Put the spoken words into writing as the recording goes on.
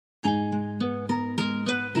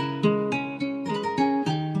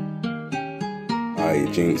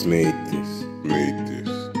Jinx made this.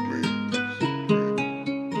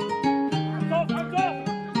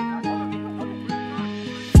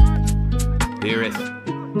 Biereth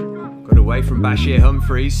got away from Bashir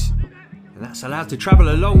Humphreys, and that's allowed to travel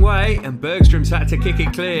a long way, and Bergstrom's had to kick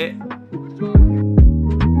it clear.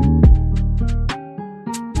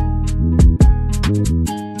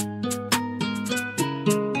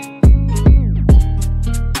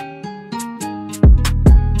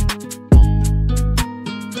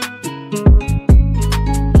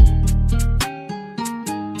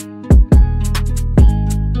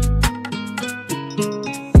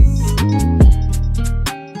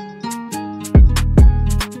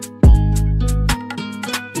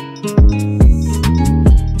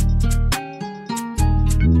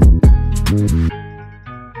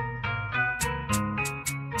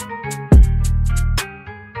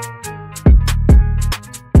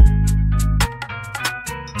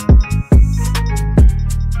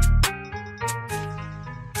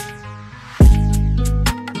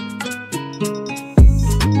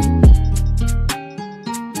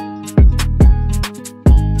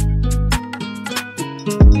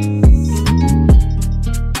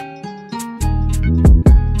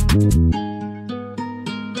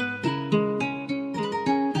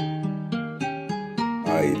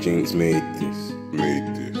 Jinx made this.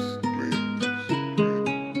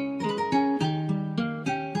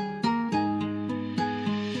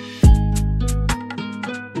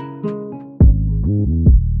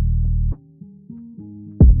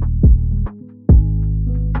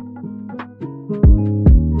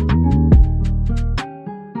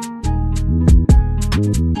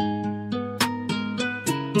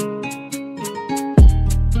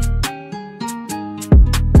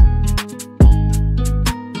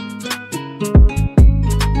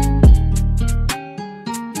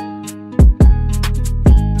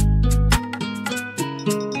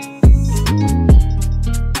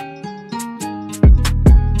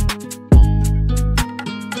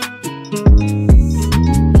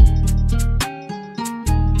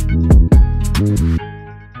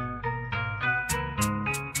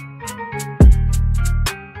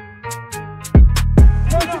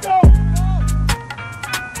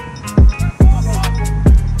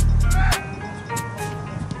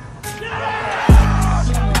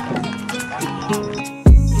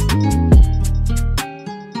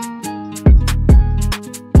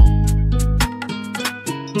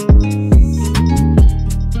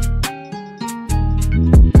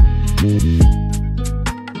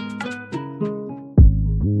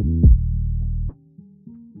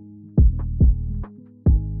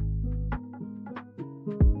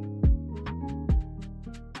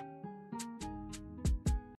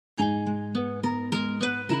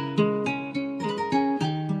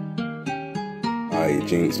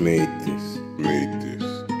 Jinx made this.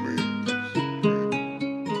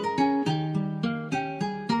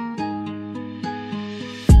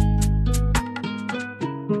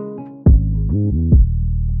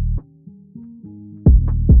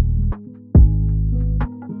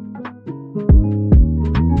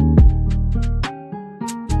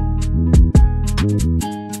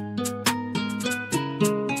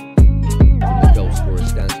 The goal scorer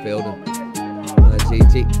stands field, and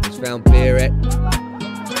Nationality has found Biereth.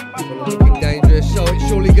 Looking dangerous, so it's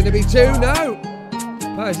surely going to be two. No!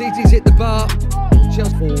 Policies hit the bar,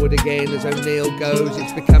 just forward again as O'Neill goes.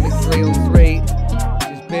 It's becoming 3-on-3. This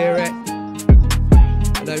is Biereth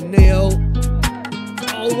and O'Neill.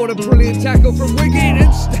 Oh, what a brilliant tackle from Wigan!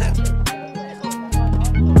 And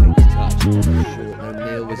touch, short.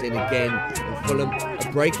 O'Neill was in again, and Fulham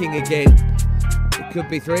are breaking again. It could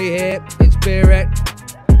be three here. It's Biereth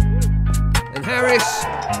and Harris.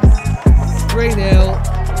 3-0.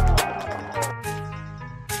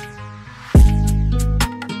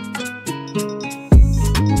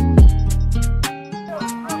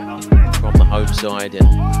 Home side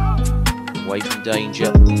and away from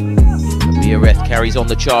danger. And Biereth carries on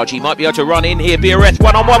the charge. He might be able to run in here. Biereth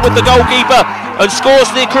one-on-one with the goalkeeper and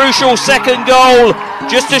scores the crucial second goal.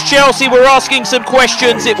 Just as Chelsea were asking some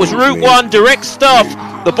questions, it was route one, direct stuff.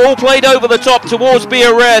 The ball played over the top towards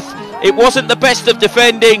Biereth. It wasn't the best of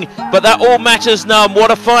defending, but that all matters none.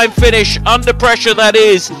 What a fine finish under pressure that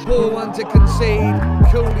is. Poor one to concede,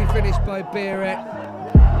 coolly finished by Biereth.